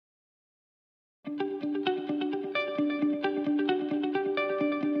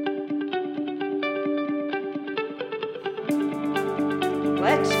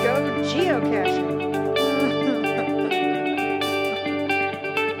geocaching.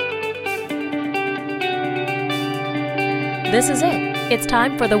 This is it. It's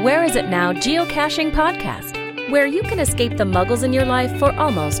time for the Where Is It Now Geocaching podcast, where you can escape the muggles in your life for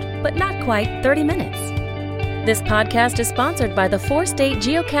almost, but not quite, 30 minutes. This podcast is sponsored by the 4-State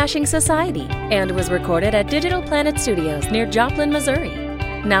Geocaching Society and was recorded at Digital Planet Studios near Joplin, Missouri.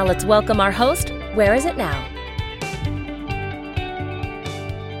 Now let's welcome our host, Where Is It Now?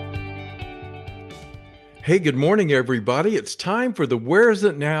 Hey, good morning, everybody. It's time for the Where Is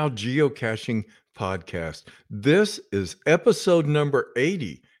It Now Geocaching podcast. This is episode number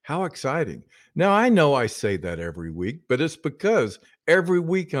 80. How exciting. Now, I know I say that every week, but it's because every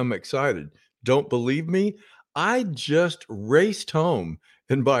week I'm excited. Don't believe me? I just raced home,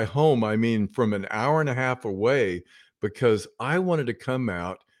 and by home, I mean from an hour and a half away, because I wanted to come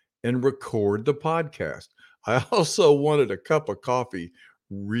out and record the podcast. I also wanted a cup of coffee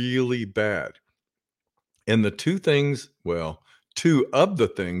really bad. And the two of the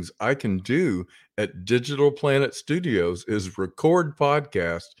things I can do at Digital Planet Studios is record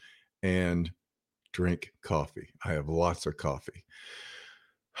podcast and drink coffee. I have lots of coffee.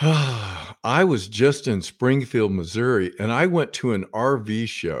 I was just in Springfield, Missouri, and I went to an RV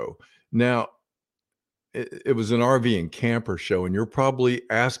show. Now, it was an RV and camper show, and you're probably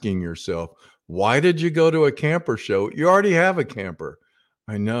asking yourself, why did you go to a camper show? You already have a camper.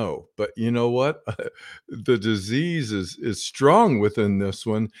 I know, but you know what? The disease is strong within this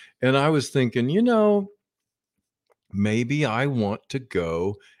one. And I was thinking, maybe I want to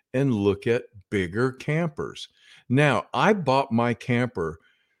go and look at bigger campers. Now, I bought my camper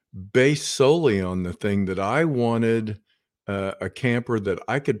based solely on the thing that I wanted a camper that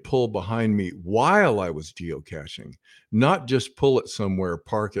I could pull behind me while I was geocaching, not just pull it somewhere,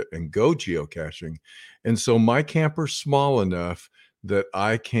 park it, and go geocaching. And so my camper's small enough that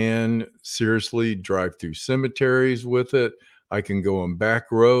I can seriously drive through cemeteries with it. I can go on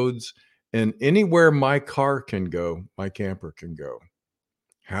back roads, and anywhere my car can go, my camper can go.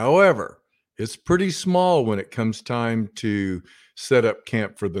 However, it's pretty small when it comes time to set up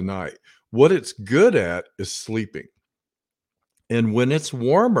camp for the night. What it's good at is sleeping. And when it's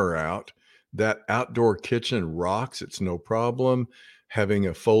warmer out, that outdoor kitchen rocks. It's no problem. Having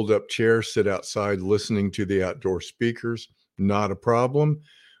a fold-up chair, sit outside listening to the outdoor speakers, not a problem.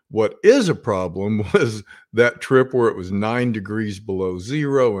 What is a problem was that trip where it was 9 degrees below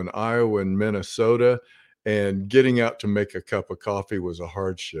zero in Iowa and Minnesota, and getting out to make a cup of coffee was a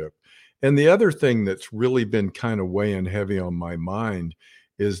hardship. And the other thing that's really been kind of weighing heavy on my mind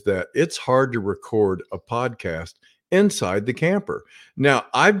is that it's hard to record a podcast inside the camper. Now,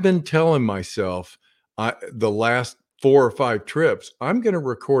 I've been telling myself the last 4 or 5 trips, I'm going to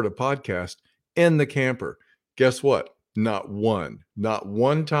record a podcast in the camper. Guess what? Not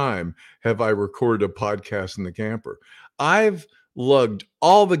one time have I recorded a podcast in the camper. I've lugged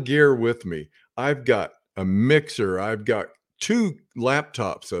all the gear with me. I've got a mixer. I've got 2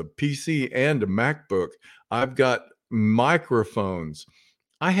 laptops, a PC and a MacBook. I've got microphones.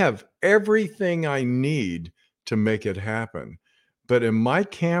 I have everything I need to make it happen. But in my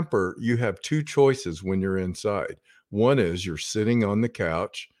camper, you have 2 choices when you're inside. One is you're sitting on the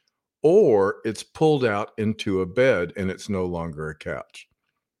couch, or it's pulled out into a bed and it's no longer a couch.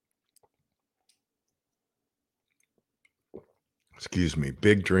 Excuse me,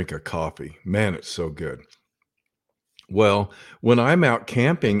 big drink of coffee. Man, it's so good. Well, when I'm out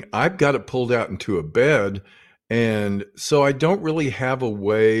camping, I've got it pulled out into a bed. And so I don't really have a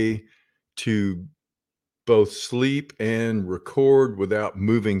way to both sleep and record without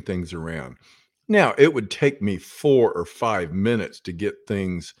moving things around. Now, it would take me 4 or 5 minutes to get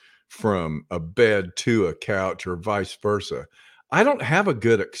things from a bed to a couch or vice versa. I don't have a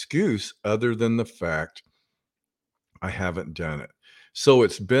good excuse other than the fact I haven't done it. So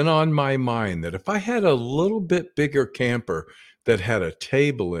it's been on my mind that if I had a little bit bigger camper that had a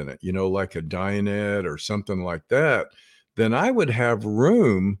table in it, like a dinette or something like that, then I would have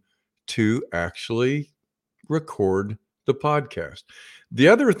room to actually record the podcast. The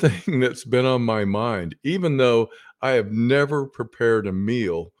other thing that's been on my mind, even though I have never prepared a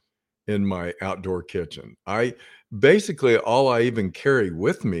meal in my outdoor kitchen, all I even carry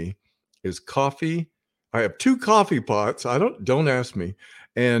with me is coffee. I have 2 coffee pots. Don't ask me,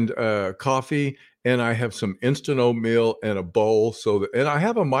 and coffee, and I have some instant oatmeal and a bowl. And I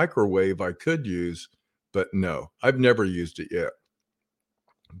have a microwave I could use, but no, I've never used it yet.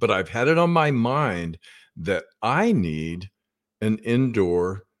 But I've had it on my mind that I need an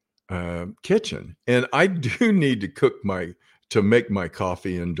indoor kitchen, and I do need to make my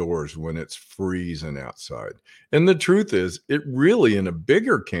coffee indoors when it's freezing outside. And the truth is, it really, in a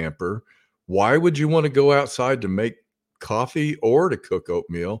bigger camper, Why would you want to go outside to make coffee or to cook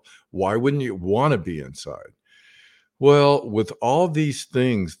oatmeal? Why wouldn't you want to be inside? Well, with all these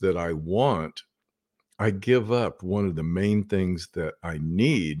things that I want, I give up one of the main things that I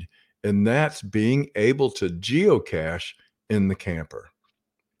need, and that's being able to geocache in the camper.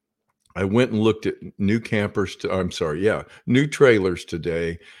 I went and looked at new trailers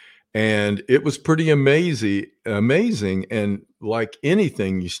today, and it was pretty amazing, and like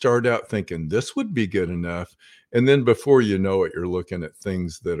anything, you start out thinking, "This would be good enough," and then before you know it, you're looking at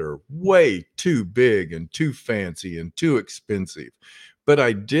things that are way too big and too fancy and too expensive. But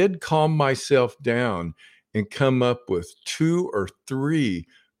I did calm myself down and come up with 2 or 3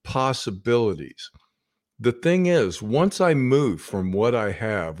 possibilities. The thing is, once I move from what I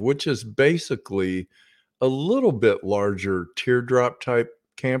have, which is basically a little bit larger teardrop type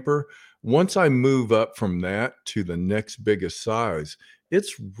camper, once I move up from that to the next biggest size,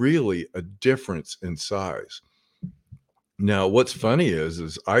 it's really a difference in size. Now, what's funny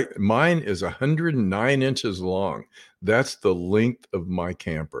is mine is 109 inches long. That's the length of my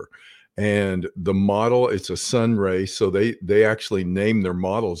camper. And the model, it's a Sunray, so they actually name their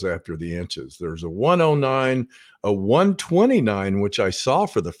models after the inches. There's a 109, a 129, which I saw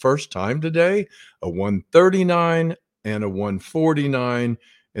for the first time today, a 139, and a 149.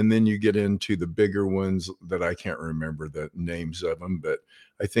 And then you get into the bigger ones that I can't remember the names of them, but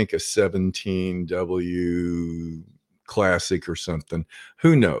I think a 17W Classic or something,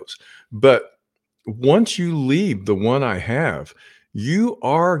 who knows? But once you leave the one I have, you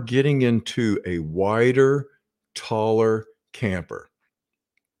are getting into a wider, taller camper.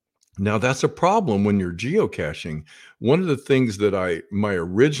 Now that's a problem when you're geocaching. One of the things that my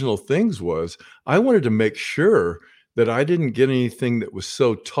original things was I wanted to make sure that I didn't get anything that was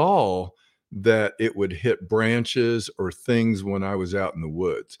so tall that it would hit branches or things when I was out in the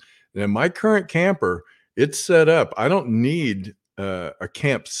woods. And in my current camper, it's set up. I don't need a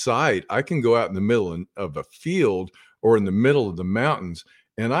campsite. I can go out in the middle of a field or in the middle of the mountains,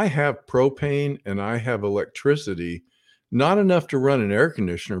 and I have propane and I have electricity, not enough to run an air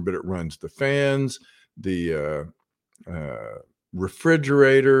conditioner, but it runs the fans, the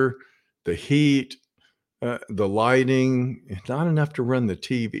refrigerator, the heat, the lighting. It's not enough to run the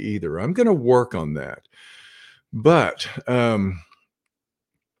TV either. I'm going to work on that. But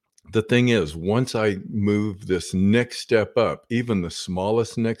the thing is, once I move this next step up, even the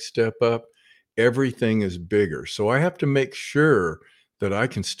smallest next step up, everything is bigger. So I have to make sure that I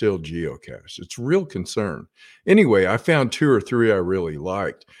can still geocache. It's a real concern. Anyway, I found 2 or 3 I really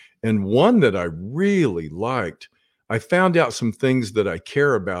liked. And one that I really liked, I found out some things that I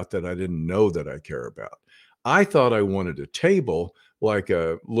care about that I didn't know that I care about. I thought I wanted a table, like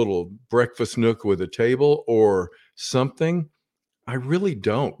a little breakfast nook with a table or something. I really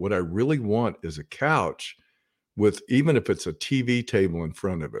don't. What I really want is a couch with, even if it's a TV table in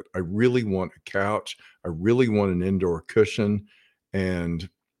front of it. I really want a couch. I really want an indoor cushion. And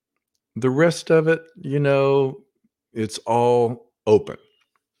the rest of it, it's all open.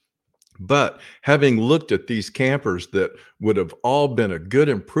 But having looked at these campers that would have all been a good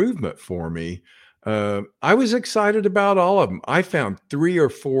improvement for me, I was excited about all of them. I found 3 or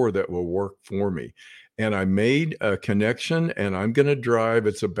 4 that will work for me. And I made a connection, and I'm going to drive.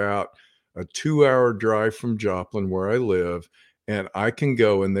 It's about a 2-hour drive from Joplin, where I live. And I can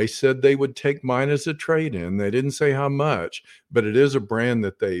go, and they said they would take mine as a trade-in. They didn't say how much, but it is a brand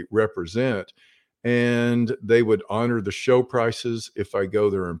that they represent. And they would honor the show prices if I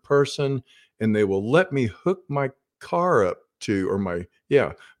go there in person, and they will let me hook my car up to, or my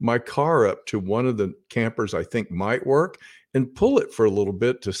car up to one of the campers I think might work and pull it for a little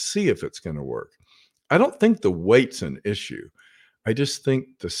bit to see if it's going to work. I don't think the weight's an issue. I just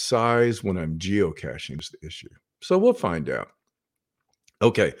think the size when I'm geocaching is the issue. So we'll find out.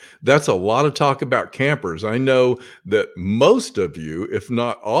 Okay, that's a lot of talk about campers. I know that most of you, if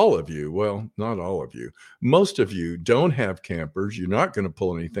not all of you, well, not all of you, most of you don't have campers. You're not going to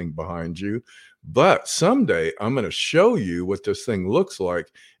pull anything behind you. But someday I'm going to show you what this thing looks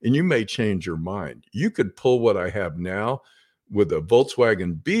like, and you may change your mind. You could pull what I have now with a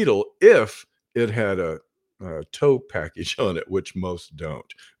Volkswagen Beetle if it had a tow package on it, which most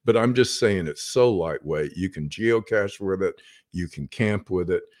don't. But I'm just saying it's so lightweight. You can geocache with it. You can camp with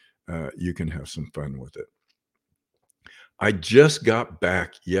it. You can have some fun with it. I just got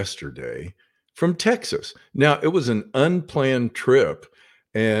back yesterday from Texas. Now, it was an unplanned trip,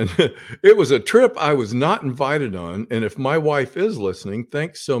 and it was a trip I was not invited on. And if my wife is listening,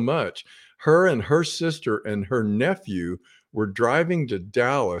 thanks so much. Her and her sister and her nephew were driving to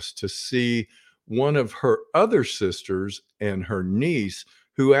Dallas to see one of her other sisters and her niece,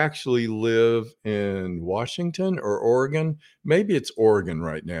 who actually live in Washington or Oregon. Maybe it's Oregon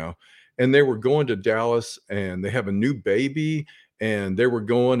right now. And they were going to Dallas and they have a new baby and they were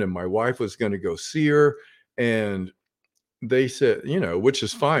going, and my wife was going to go see her. And they said, which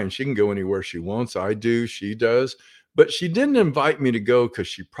is fine. She can go anywhere she wants. I do, she does. But she didn't invite me to go because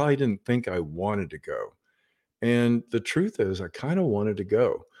she probably didn't think I wanted to go. And the truth is, I kind of wanted to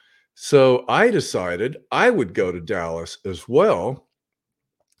go. So I decided I would go to Dallas as well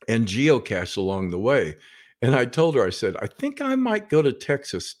and geocache along the way. And I told her, I said, I think I might go to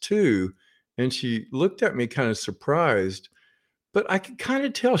Texas too. And she looked at me kind of surprised, but I could kind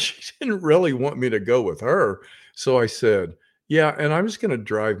of tell she didn't really want me to go with her. So I said, yeah, and I'm just going to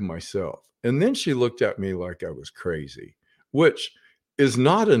drive myself. And then she looked at me like I was crazy, which is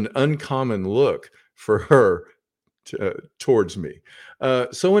not an uncommon look for her towards me.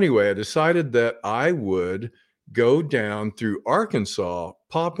 So anyway, I decided that I would go down through Arkansas,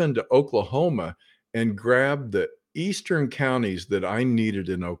 pop into Oklahoma, and grab the eastern counties that I needed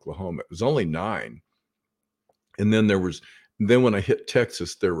in Oklahoma. It was only 9. And then when I hit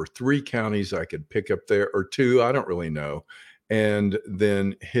Texas, there were 3 counties I could pick up there, or 2, I don't really know. And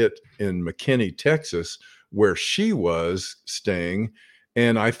then hit in McKinney, Texas, where she was staying.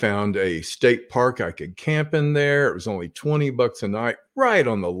 And I found a state park I could camp in there. It was only $20 a night, right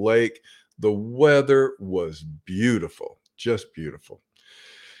on the lake. The weather was beautiful, just beautiful.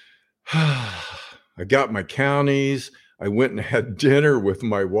 I got my counties. I went and had dinner with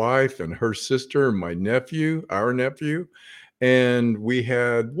my wife and her sister and my nephew, our nephew. And we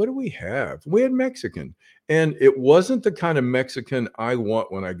had, what do we have? We had Mexican. And it wasn't the kind of Mexican I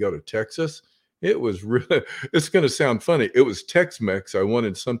want when I go to Texas. It was really, it's going to sound funny. It was Tex-Mex. I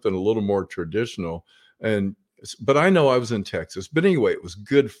wanted something a little more traditional. But I know I was in Texas. But anyway, it was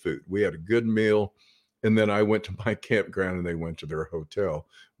good food. We had a good meal. And then I went to my campground and they went to their hotel,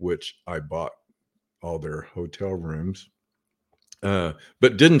 which I bought all their hotel rooms,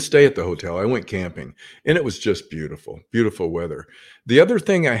 but didn't stay at the hotel. I went camping and it was just beautiful, beautiful weather. The other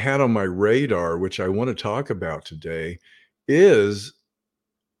thing I had on my radar, which I want to talk about today, is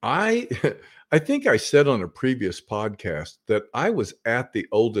I I think I said on a previous podcast that I was at the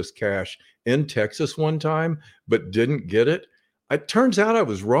oldest cache in Texas one time, but didn't get it. It turns out I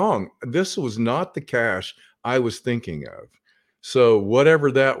was wrong. This was not the cache I was thinking of. So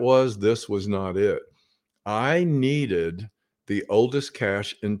whatever that was, this was not it. I needed the oldest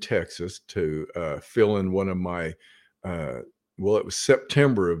cache in Texas to fill in one of my, it was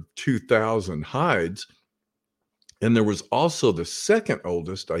September of 2000 hides. And there was also the second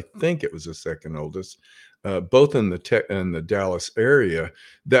oldest, I think it was the second oldest, both in the Dallas area,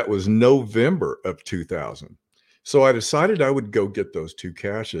 that was November of 2000. So I decided I would go get those 2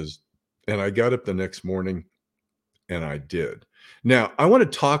 caches, and I got up the next morning and I did. Now, I want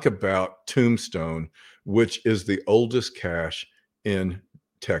to talk about Tombstone, which is the oldest cache in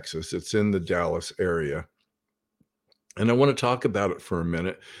Texas. It's in the Dallas area. And I want to talk about it for a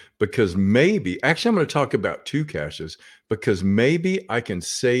minute because I'm going to talk about 2 caches because maybe I can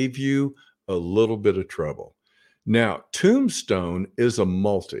save you a little bit of trouble. Now, Tombstone is a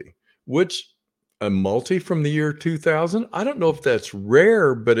multi from the year 2000. I don't know if that's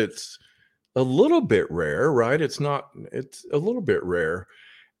rare, but it's a little bit rare, right? It's a little bit rare.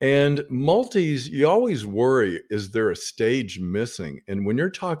 And multis, you always worry, is there a stage missing? And when you're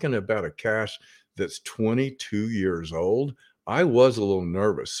talking about a cache that's 22 years old, I was a little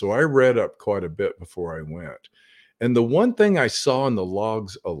nervous. So I read up quite a bit before I went. And the one thing I saw in the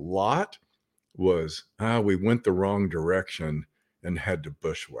logs a lot was, we went the wrong direction and had to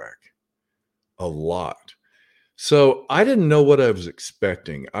bushwhack a lot. So I didn't know what I was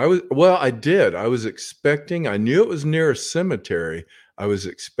expecting. I did. I knew it was near a cemetery. I was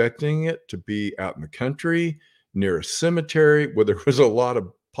expecting it to be out in the country near a cemetery where there was a lot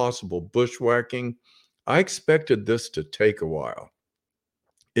of possible bushwhacking. I expected this to take a while.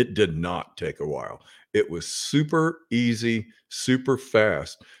 It did not take a while. It was super easy, super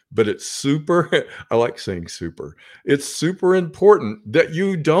fast, but it's super, I like saying super. It's super important that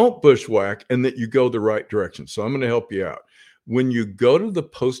you don't bushwhack and that you go the right direction. So I'm going to help you out. When you go to the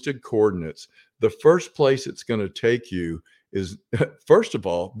posted coordinates, the first place it's going to take you is, first of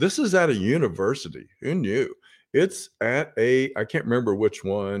all, this is at a university. Who knew? It's at I can't remember which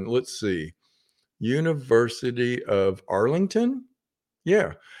one. Let's see. University of Arlington.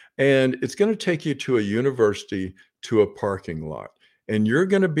 Yeah. And it's going to take you to a university, to a parking lot. And you're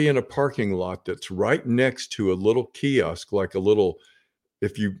going to be in a parking lot that's right next to a little kiosk, like a little,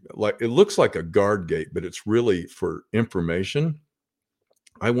 if you like, it looks like a guard gate, but it's really for information.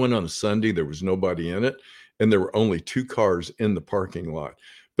 I went on a Sunday, there was nobody in it. and there were only 2 cars in the parking lot.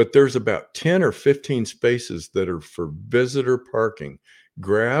 But there's about 10 or 15 spaces that are for visitor parking.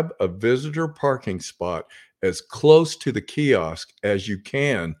 Grab a visitor parking spot as close to the kiosk as you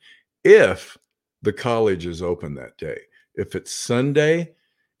can if the college is open that day. If it's Sunday,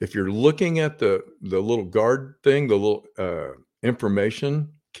 if you're looking at the little guard thing, the little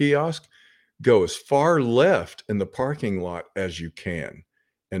information kiosk, go as far left in the parking lot as you can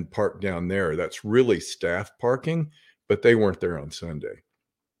and park down there. That's really staff parking, but they weren't there on Sunday.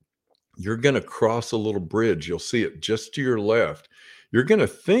 You're going to cross a little bridge. You'll see it just to your left. You're going to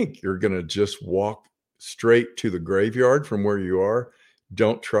think you're going to just walk straight to the graveyard from where you are.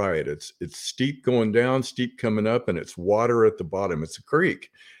 Don't try it. It's steep going down, steep coming up, and it's water at the bottom. It's a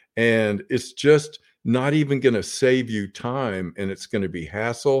creek. And it's just not even going to save you time, and it's going to be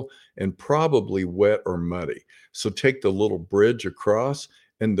hassle and probably wet or muddy. So take the little bridge across,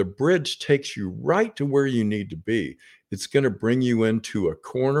 and the bridge takes you right to where you need to be. It's going to bring you into a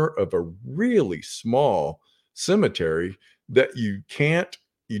corner of a really small cemetery that you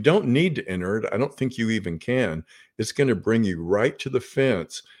don't need to enter it. I don't think you even can. It's going to bring you right to the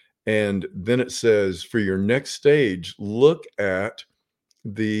fence. And then it says, for your next stage, look at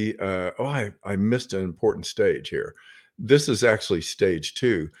the, I missed an important stage here. This is actually stage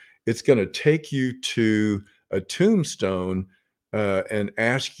 2. It's going to take you to a tombstone and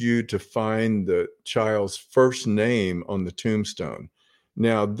ask you to find the child's first name on the tombstone.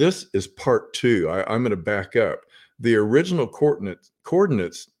 Now, this is part 2. I'm going to back up. The original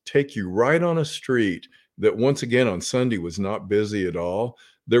coordinates take you right on a street that, once again, on Sunday was not busy at all.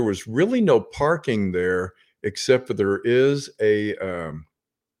 There was really no parking there, except for there is an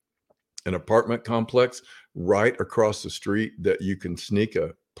apartment complex right across the street that you can sneak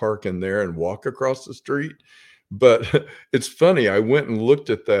a park in there and walk across the street. But it's funny. I went and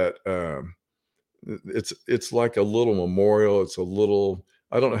looked at that. It's like a little memorial. It's a little,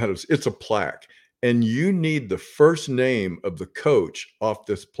 I don't know how to, it's a plaque. And you need the first name of the coach off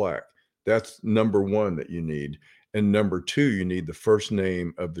this plaque. That's number 1 that you need. And number 2, you need the first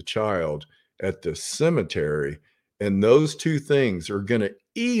name of the child at the cemetery. And those 2 things are going to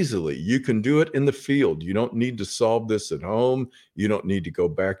you can do it in the field. You don't need to solve this at home. You don't need to go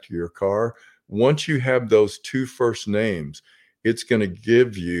back to your car. Once you have those 2 first names, it's going to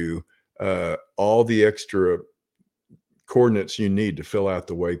give you all the extra coordinates you need to fill out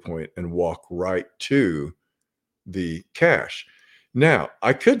the waypoint and walk right to the cache. Now,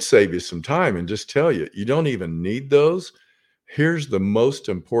 I could save you some time and just tell you, you don't even need those. Here's the most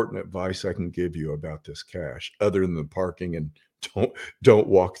important advice I can give you about this cache, other than the parking and don't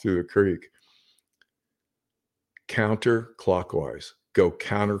walk through the creek. Counterclockwise. Go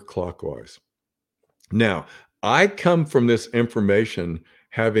counterclockwise. Now, I come from this information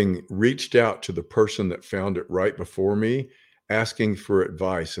having reached out to the person that found it right before me, asking for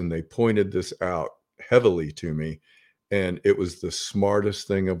advice, and they pointed this out heavily to me, and it was the smartest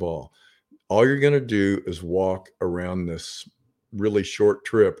thing of all. All you're going to do is walk around this really short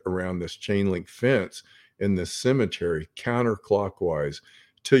trip around this chain link fence in this cemetery counterclockwise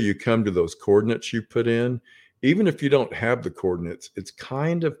till you come to those coordinates you put in. Even if you don't have the coordinates, it's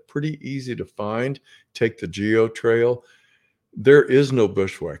kind of pretty easy to find. Take the geo trail. There is no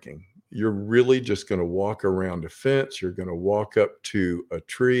bushwhacking. You're really just going to walk around a fence. You're going to walk up to a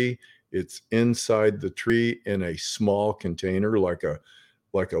tree. It's inside the tree in a small container, like a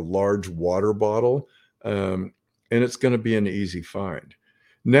large water bottle. And it's going to be an easy find.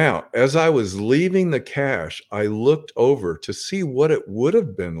 Now, as I was leaving the cache, I looked over to see what it would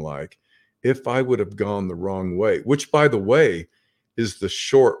have been like if I would have gone the wrong way, which, by the way, is the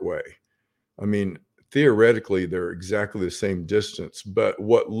short way. I mean, theoretically, they're exactly the same distance, but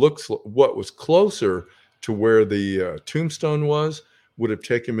what was closer to where the tombstone would have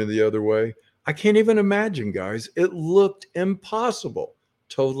taken me the other way. I can't even imagine, guys. It looked impossible,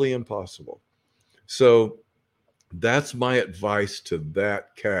 totally impossible. So that's my advice to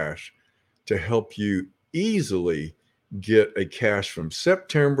that cache, to help you easily get a cache from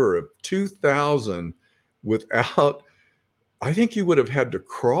September of 2000 without, I think you would have had to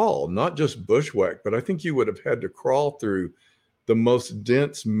crawl, not just bushwhack, but I think you would have had to crawl through the most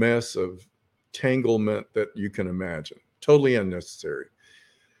dense mess of tanglement that you can imagine. Totally unnecessary.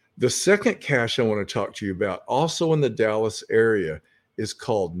 The second cache I want to talk to you about, also in the Dallas area, is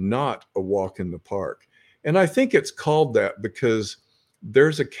called Not a Walk in the Park. And I think it's called that because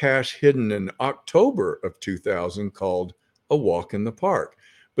there's a cache hidden in October of 2000 called A Walk in the Park.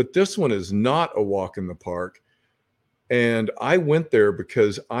 But this one is not a walk in the park. And I went there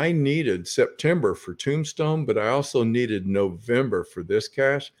because I needed September for Tombstone, but I also needed November for this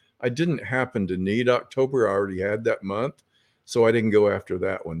cache. I didn't happen to need October. I already had that month, so I didn't go after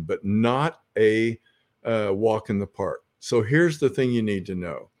that one, but not a walk in the park. So here's the thing you need to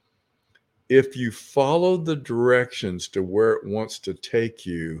know. If you follow the directions to where it wants to take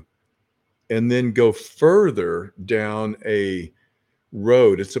you and then go further down a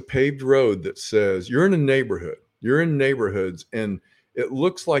road, it's a paved road that says you're in a neighborhood, you're in neighborhoods, and it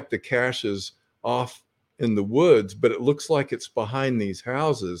looks like the cache is off in the woods, but it looks like it's behind these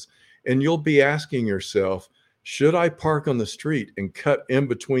houses. And you'll be asking yourself, should I park on the street and cut in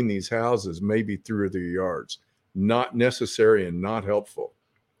between these houses, maybe through their yards? Not necessary and not helpful.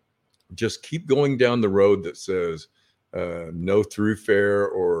 Just keep going down the road that says no throughfare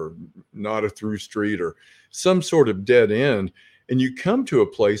or not a through street or some sort of dead end. And you come to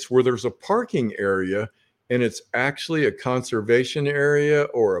a place where there's a parking area and it's actually a conservation area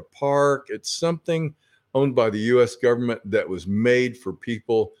or a park. It's something owned by the US government that was made for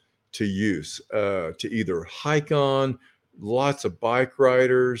people to use, to either hike on, lots of bike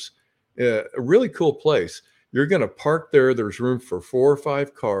riders, a really cool place. You're going to park there. There's room for 4 or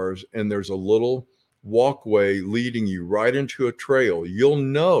 5 cars, and there's a little walkway leading you right into a trail. You'll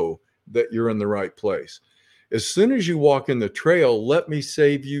know that you're in the right place. As soon as you walk in the trail, let me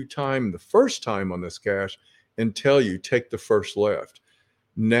save you time the first time on this cache and tell you, take the first left.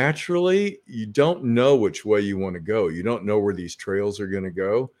 Naturally, you don't know which way you want to go. You don't know where these trails are going to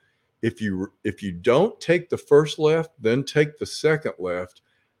go. If you don't take the first left, then take the second left.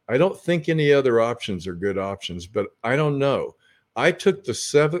 I don't think any other options are good options, but I don't know. I took the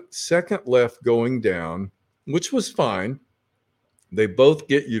second left going down, which was fine. They both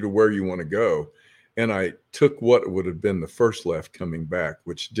get you to where you want to go. And I took what would have been the first left coming back,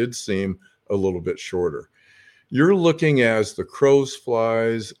 which did seem a little bit shorter. You're looking as the crows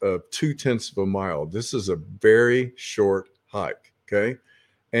flies of 0.2 of a mile. This is a very short hike, okay?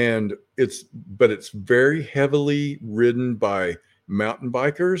 And it's very heavily ridden by mountain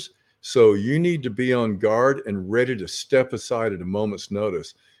bikers. So you need to be on guard and ready to step aside at a moment's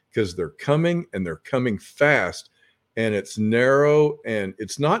notice because they're coming and they're coming fast, and it's narrow and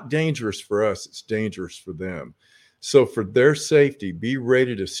it's not dangerous for us. It's dangerous for them. So for their safety, be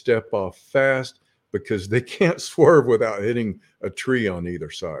ready to step off fast because they can't swerve without hitting a tree on either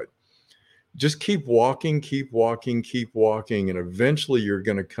side. Just keep walking, keep walking, keep walking. And eventually you're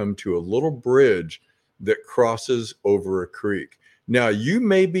going to come to a little bridge that crosses over a creek. Now, you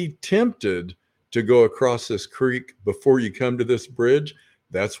may be tempted to go across this creek before you come to this bridge.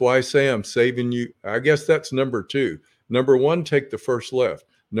 That's why I say I'm saving you. I guess that's number 2. Number 1, take the first left.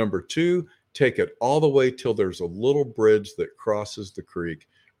 Number 2, take it all the way till there's a little bridge that crosses the creek.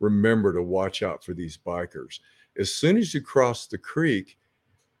 Remember to watch out for these bikers. As soon as you cross the creek,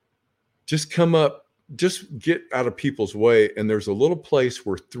 just come up, just get out of people's way. And there's a little place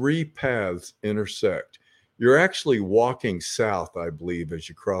where 3 paths intersect. You're actually walking south, I believe, as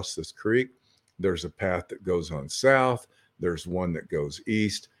you cross this creek. There's a path that goes on south, there's one that goes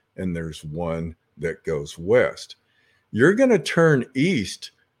east, and there's one that goes west. You're going to turn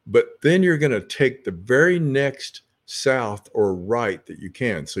east, but then you're going to take the very next south or right that you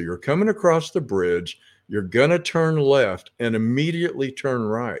can. So you're coming across the bridge, you're going to turn left and immediately turn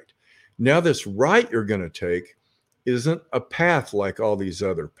right. Now this right you're going to take isn't a path like all these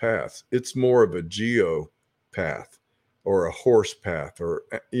other paths. It's more of a geo path or a horse path, or,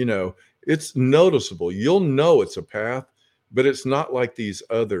 it's noticeable. You'll know it's a path, but it's not like these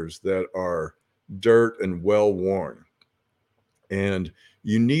others that are dirt and well worn. And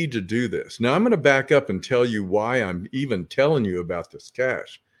you need to do this. Now I'm going to back up and tell you why I'm even telling you about this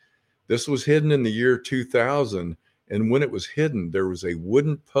cache. This was hidden in the year 2000. And when it was hidden, there was a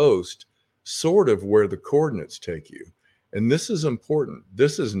wooden post sort of where the coordinates take you. And this is important.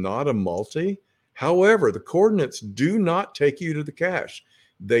 This is not a multi. However, the coordinates do not take you to the cache.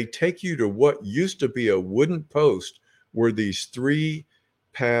 They take you to what used to be a wooden post where these 3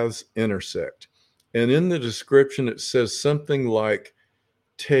 paths intersect. And in the description, it says something like,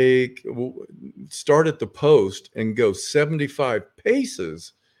 start at the post and go 75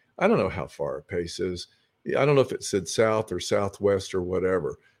 paces. I don't know how far a pace is. I don't know if it said south or southwest or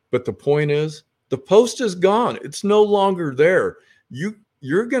whatever. But the point is, the post is gone. It's no longer there.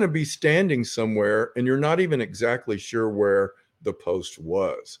 You're going to be standing somewhere and you're not even exactly sure where the post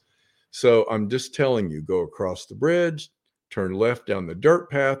was. So I'm just telling you, go across the bridge, turn left down the dirt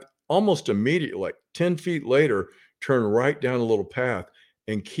path, almost immediately, like 10 feet later, turn right down a little path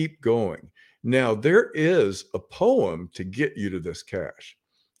and keep going. Now, there is a poem to get you to this cache.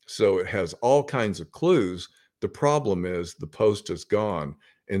 So it has all kinds of clues. The problem is the post is gone.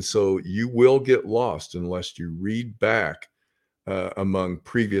 And so you will get lost unless you read back among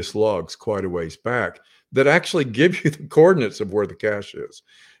previous logs quite a ways back that actually give you the coordinates of where the cache is.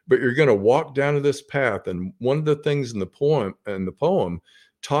 But you're going to walk down to this path, and one of the things in the poem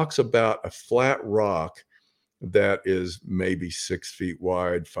talks about a flat rock that is maybe 6 feet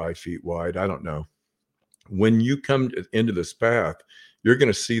wide, 5 feet wide. I don't know. When you come into this path, you're going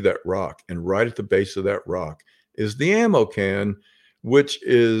to see that rock, and right at the base of that rock is the ammo can, which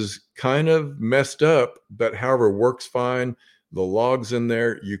is kind of messed up, but however works fine. The log's in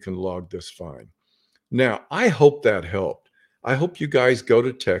there. You can log this fine. Now, I hope that helped. I hope you guys go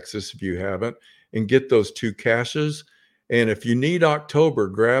to Texas if you haven't and get those 2 caches. And if you need October,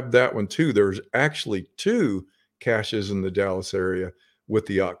 grab that one too. There's actually 2 caches in the Dallas area with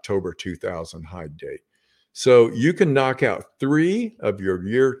the October 2000 hide date. So you can knock out 3 of your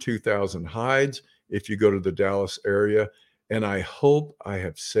year 2000 hides if you go to the Dallas area. And I hope I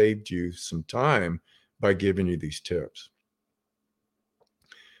have saved you some time by giving you these tips.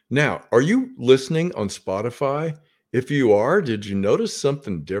 Now, are you listening on Spotify? If you are, did you notice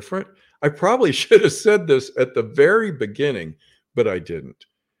something different? I probably should have said this at the very beginning, but I didn't.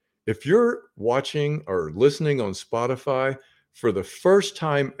 If you're watching or listening on Spotify for the first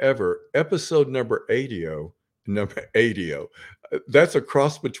time ever, episode number 80, that's a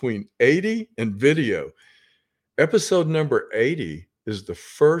cross between 80 and video. Episode number 80 is the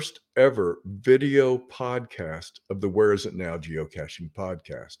first ever video podcast of the Where Is It Now Geocaching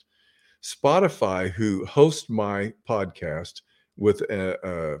podcast. Spotify, who hosts my podcast with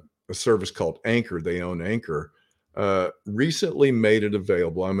a service called Anchor, they own Anchor, recently made it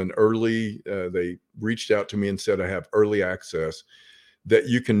available. I'm an early, they reached out to me and said I have early access, that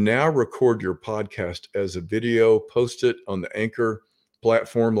you can now record your podcast as a video, post it on the Anchor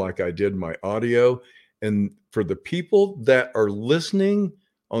platform like I did my audio. And for the people that are listening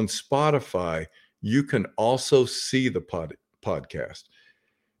on Spotify, you can also see the podcast.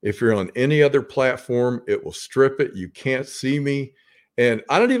 If you're on any other platform, it will strip it. You can't see me. And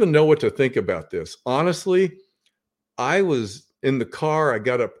I don't even know what to think about this. Honestly, I was in the car. I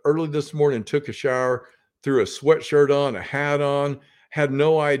got up early this morning, took a shower, threw a sweatshirt on, a hat on, had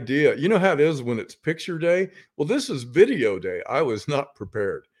no idea. You know how it is when it's picture day? Well, this is video day. I was not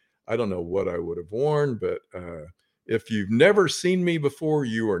prepared. I don't know what I would have worn, but if you've never seen me before,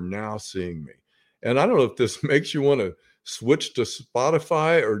 you are now seeing me. And I don't know if this makes you want to switch to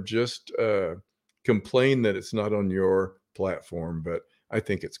Spotify or just complain that it's not on your platform, but I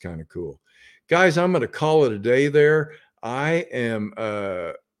think it's kind of cool. Guys, I'm going to call it a day there. I am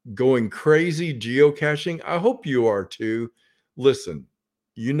going crazy geocaching. I hope you are too. Listen,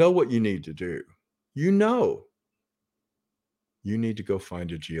 you know what you need to do. You need to go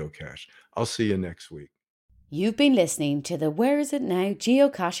find a geocache. I'll see you next week. You've been listening to the Where Is It Now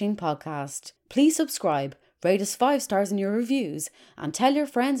Geocaching podcast. Please subscribe, rate us 5 stars in your reviews, and tell your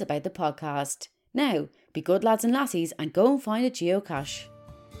friends about the podcast. Now, be good lads and lassies and go and find a geocache.